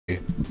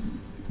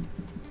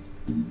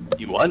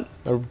what?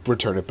 I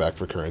return it back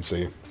for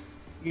currency.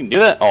 You can do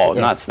that? Oh,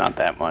 Yeah. no, it's not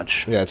that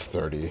much. Yeah, it's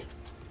 30.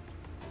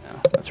 Yeah,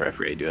 that's right, I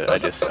forgot to do it. I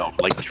just sell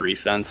for like 3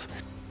 cents.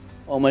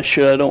 All my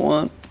shit I don't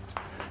want.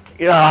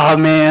 Oh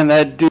man,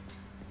 that dude.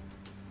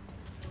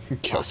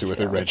 Kelsey with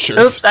her red shirt.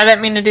 Oops, I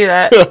didn't mean to do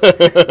that.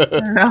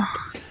 No.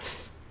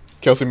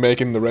 Kelsey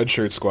making the red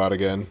shirt squad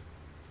again.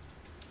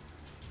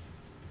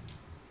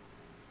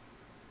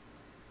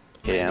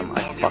 Damn, I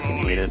fucking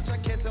hate it.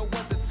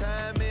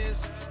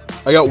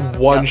 I got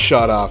one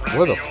shot off.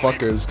 What the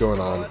fuck is going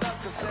on?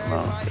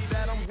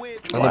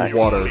 I'm in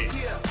water.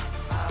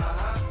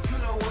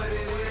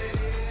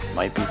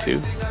 Might be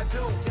 2.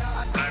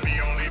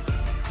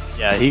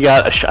 Yeah, he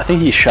got a I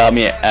think he shot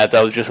me as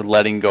I was just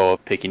letting go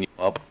of picking you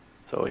up.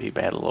 So he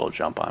had a little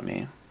jump on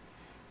me.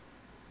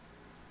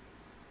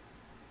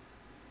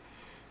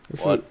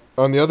 What?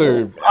 On the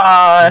other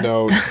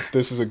note,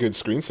 this is a good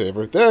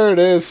screensaver. There it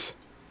is.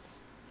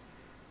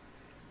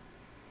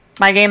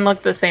 My game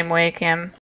looked the same way, Kim.